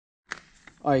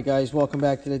Alright guys, welcome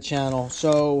back to the channel.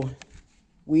 So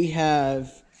we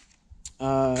have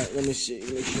let me show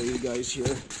you guys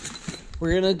here.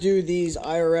 We're gonna do these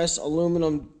IRS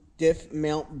aluminum diff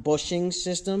mount bushing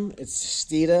system. It's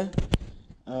Steeda.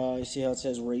 You see how it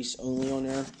says race only on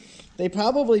there? They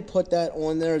probably put that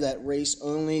on there, that race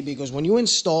only, because when you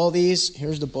install these,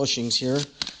 here's the bushings here.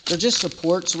 They're just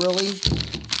supports really.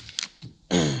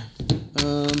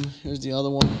 Here's the other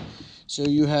one. So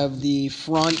you have the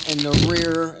front and the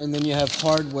rear, and then you have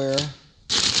hardware.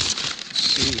 Let's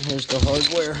see, here's the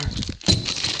hardware.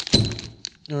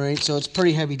 All right, so it's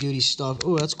pretty heavy duty stuff.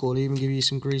 Oh, that's cool. They even give you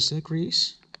some grease. Is that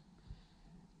grease?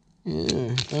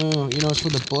 Yeah. Oh, you know, it's for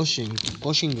the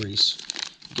bushing grease,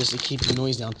 just to keep the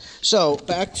noise down. So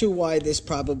back to why this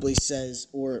probably says,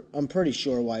 or I'm pretty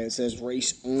sure why it says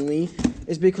race only,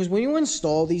 is because when you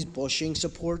install these bushing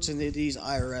supports into these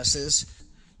IRSs,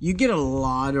 you get a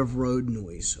lot of road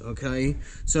noise, okay?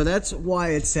 So that's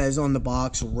why it says on the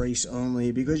box race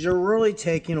only, because you're really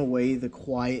taking away the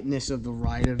quietness of the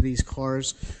ride of these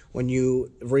cars when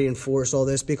you reinforce all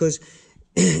this, because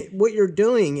what you're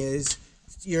doing is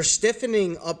you're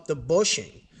stiffening up the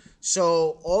bushing.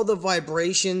 So all the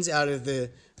vibrations out of the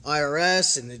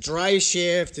IRS and the drive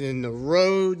shaft and then the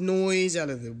road noise out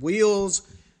of the wheels,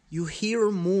 you hear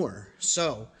more.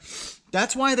 So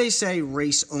that's why they say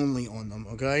race only on them,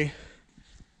 okay?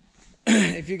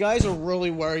 If you guys are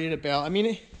really worried about, I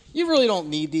mean, you really don't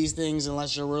need these things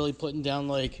unless you're really putting down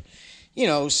like, you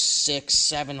know,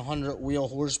 600-700 wheel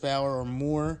horsepower or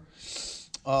more.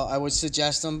 I would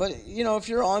suggest them, but you know, if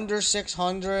you're under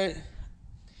 600,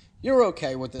 you're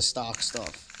okay with the stock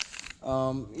stuff.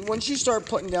 Once you start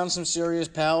putting down some serious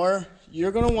power,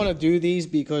 you're gonna want to do these,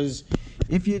 because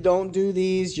if you don't do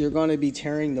these, you're going to be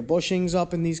tearing the bushings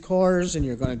up in these cars, and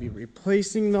you're going to be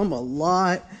replacing them a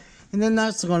lot, and then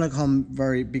that's going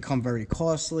to become very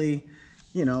costly,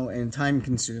 you know, and time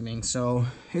consuming. So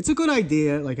it's a good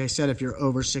idea, like I said, if you're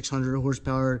over 600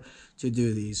 horsepower, to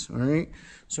do these. All right,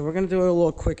 so we're going to do a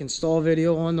little quick install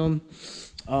video on them.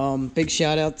 Big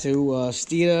shout out to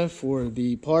Steeda for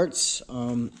the parts.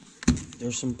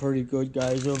 There's some pretty good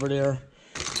guys over there.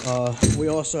 We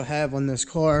also have on this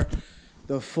car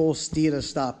the full Steeda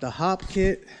Stop the Hop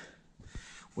kit.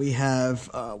 We have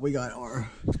we got our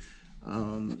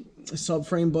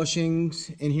subframe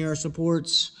bushings in here,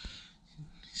 supports.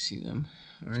 See them,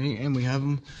 all right, and we have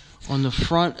them on the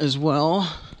front as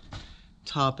well,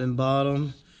 top and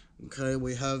bottom. Okay,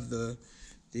 we have the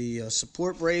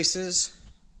support braces.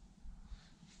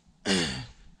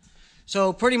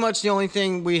 So pretty much the only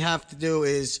thing we have to do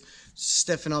is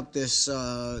stiffen up this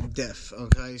diff.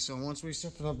 Okay, so once we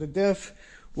stiffen up the diff,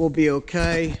 we'll be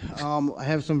okay. I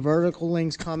have some vertical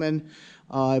links coming.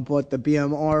 I bought the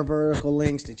BMR vertical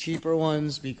links, the cheaper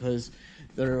ones, because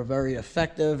they're very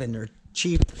effective and they're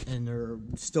cheap and they're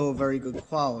still very good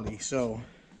quality. So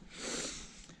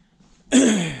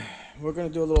we're gonna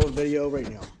do a little video right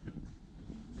now,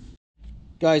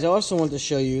 guys. I also want to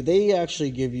show you, they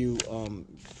actually give you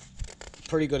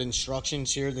pretty good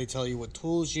instructions here. They tell you what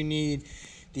tools you need,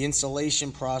 the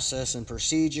installation process and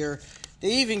procedure.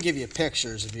 They even give you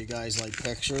pictures if you guys like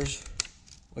pictures,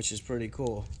 which is pretty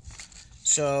cool.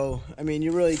 So I mean,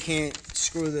 you really can't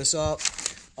screw this up.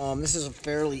 This is a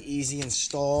fairly easy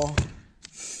install.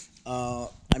 I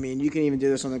mean, you can even do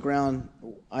this on the ground.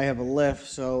 I have a lift,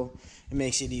 so it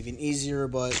makes it even easier,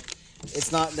 but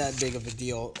it's not that big of a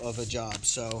deal of a job.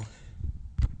 So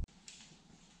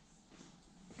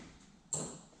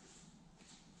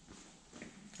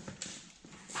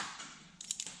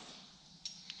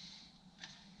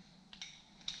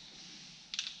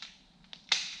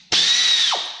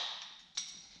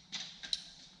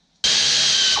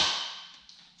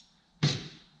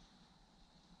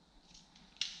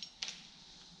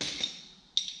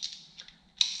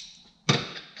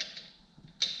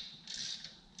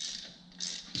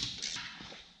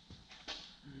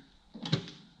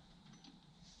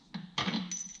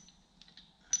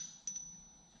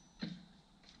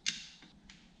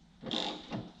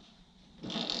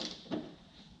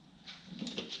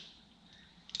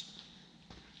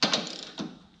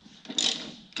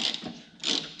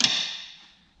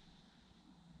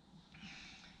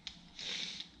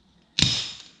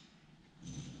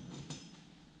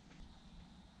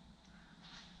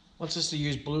wants us to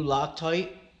use blue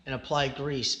Loctite and apply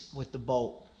grease with the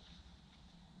bolt.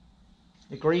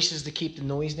 The grease is to keep the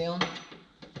noise down.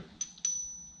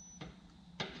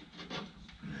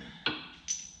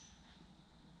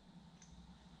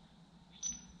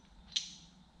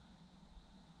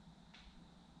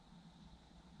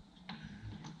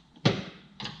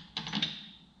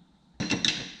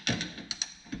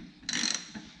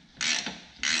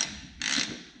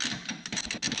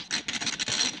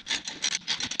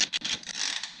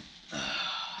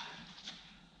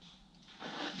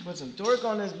 some torque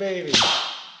on this baby.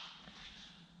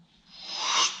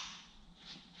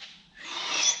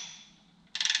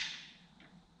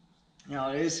 Now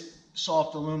it is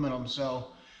soft aluminum, so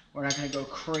we're not going to go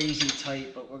crazy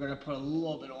tight, but we're going to put a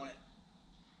little bit on it.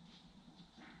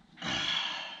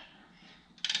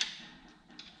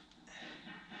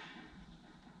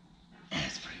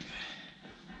 That's pretty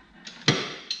good.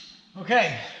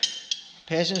 Okay,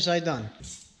 passenger side done.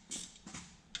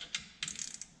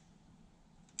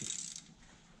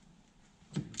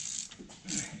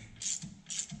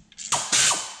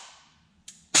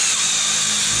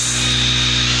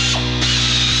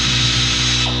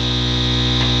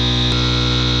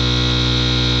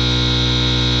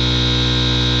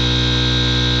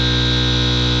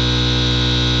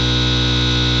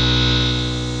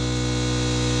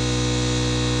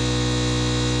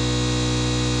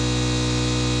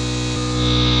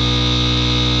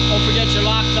 Don't forget your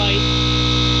Loctite.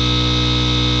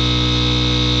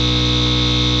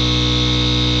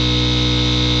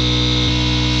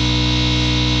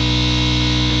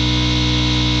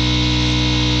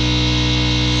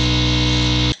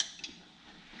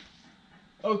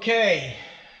 Okay,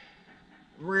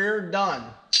 rear done.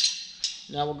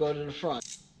 Now we'll go to the front.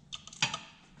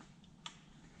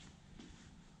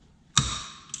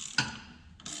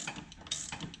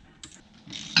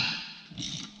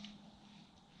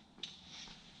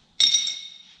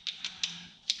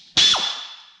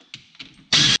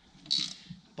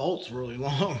 Bolt's really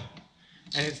long,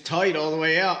 and it's tight all the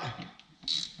way out.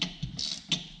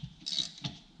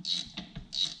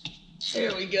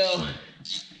 There we go.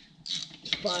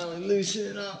 Just finally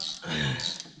loosen it up.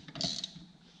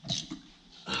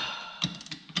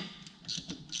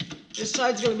 This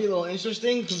side's going to be a little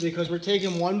interesting because we're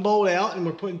taking one bolt out and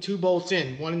we're putting two bolts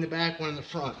in, one in the back, one in the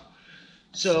front.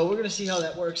 So we're going to see how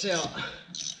that works out.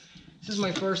 This is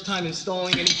my first time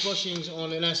installing any bushings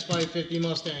on an S550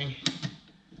 Mustang.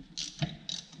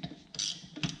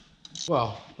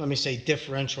 Well, let me say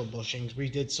differential bushings. We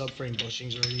did subframe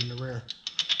bushings already in the rear.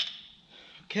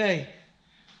 Okay,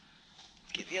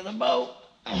 let's get the other bolt.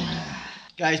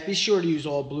 Guys, be sure to use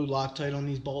all blue Loctite on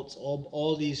these bolts.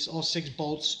 All 6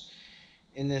 bolts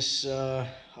in this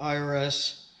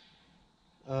IRS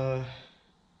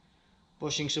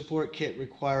bushing support kit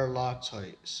require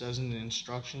Loctite. It says in the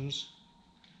instructions.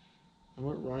 And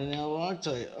we're running out of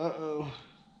Loctite. Uh-oh.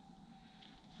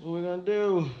 What are we gonna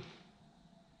do?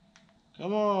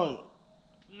 Come on.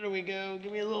 There we go.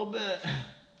 Give me a little bit.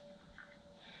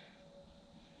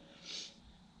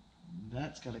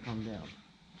 That's gotta come down.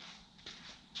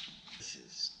 This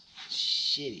is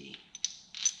shitty.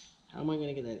 How am I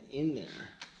gonna get that in there?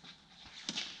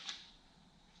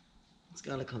 It's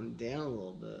gotta come down a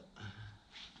little bit.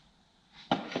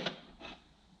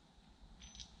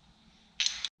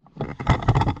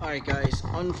 Alright guys,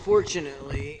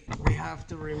 unfortunately we have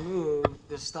to remove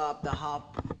the stop the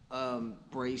hop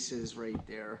braces right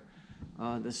there.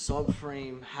 The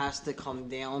subframe has to come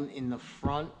down in the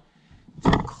front to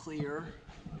clear,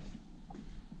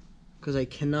 because I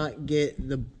cannot get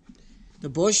the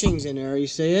bushings in there. You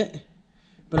see it?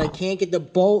 But I can't get the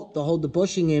bolt to hold the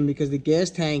bushing in because the gas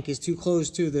tank is too close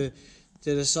to the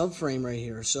subframe right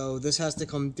here. So this has to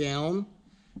come down,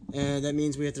 and that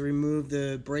means we have to remove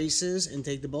the braces and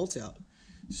take the bolts out.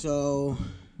 So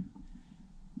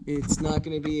it's not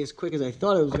going to be as quick as I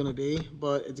thought it was going to be,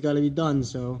 but it's got to be done.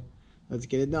 So let's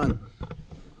get it done.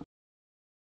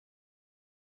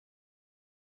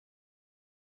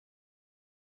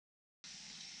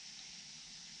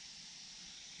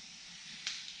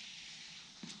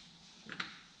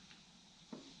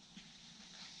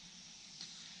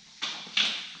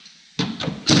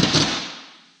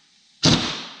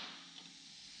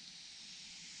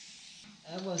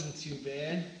 That wasn't too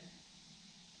bad.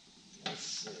 Let's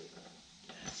see.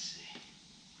 Let's see.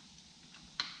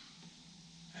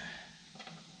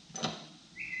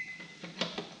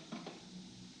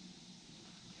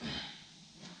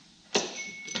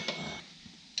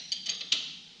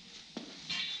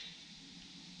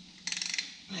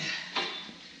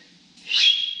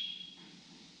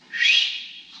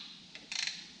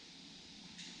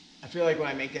 I feel like when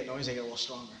I make that noise, I get a little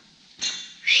stronger.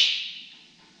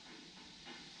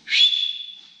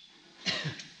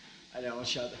 I know,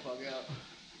 shut the fuck up.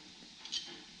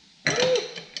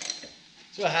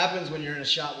 That's what happens when you're in a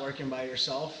shop working by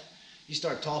yourself. You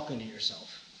start talking to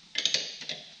yourself.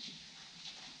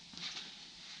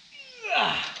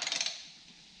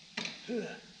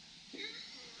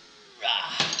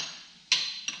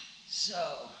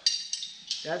 So,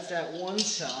 that's that one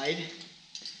side.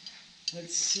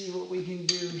 Let's see what we can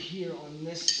do here on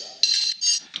this side.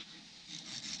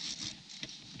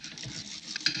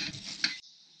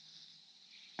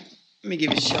 me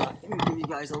give you a shot. Let me give you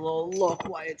guys a little look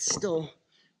while it's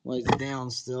down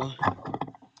still.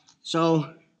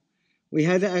 So we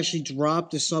had to actually drop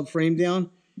the subframe down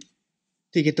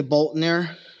to get the bolt in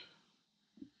there.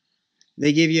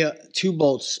 They give you 2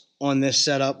 bolts on this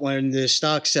setup when the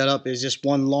stock setup is just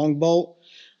 1 long bolt.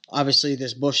 Obviously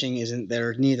this bushing isn't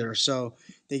there neither, so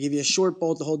they give you a short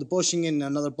bolt to hold the bushing in and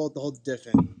another bolt to hold the diff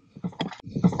in.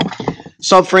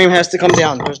 Subframe has to come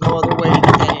down. There's no other way to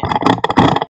get that in.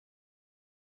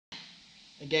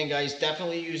 Again, guys,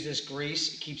 definitely use this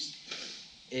grease. It keeps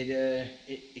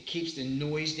it keeps the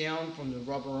noise down from the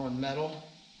rubber on metal.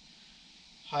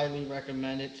 Highly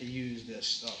recommend it to use this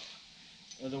stuff.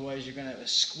 Otherwise, you're gonna have a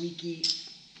squeaky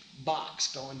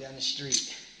box going down the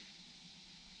street.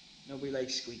 Nobody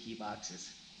likes squeaky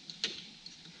boxes.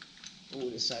 Oh,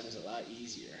 this side was a lot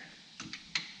easier.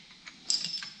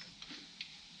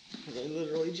 I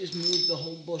literally just moved the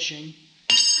whole bushing.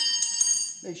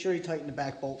 Make sure you tighten the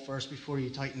back bolt first before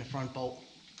you tighten the front bolt.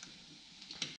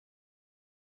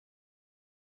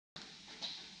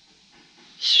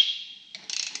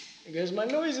 There goes my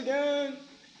noise again.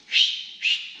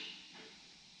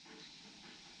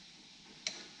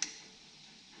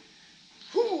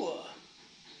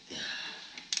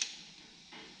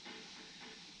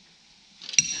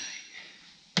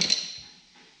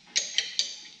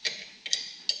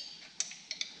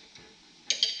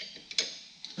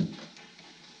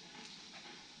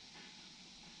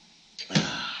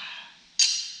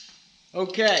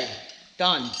 Okay,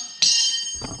 done.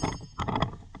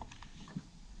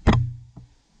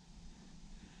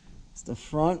 It's the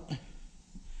front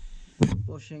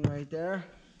bushing right there.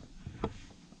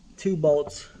 2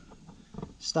 bolts.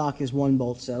 Stock is 1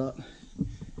 bolt setup.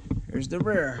 Here's the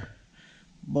rear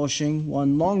bushing,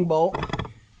 1 long bolt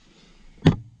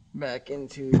back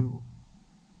into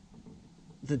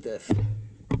the diff.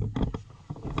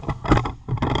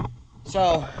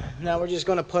 So now we're just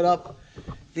going to put up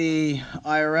the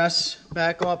IRS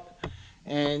back up,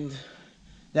 and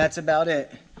that's about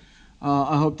it.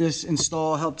 I hope this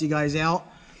install helped you guys out.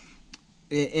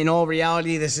 In all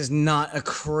reality, this is not a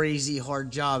crazy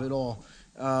hard job at all.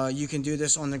 You can do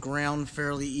this on the ground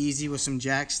fairly easy with some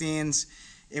jack stands.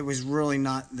 It was really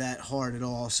not that hard at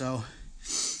all. So,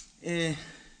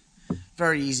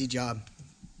 very easy job.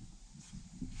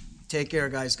 Take care,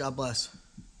 guys. God bless.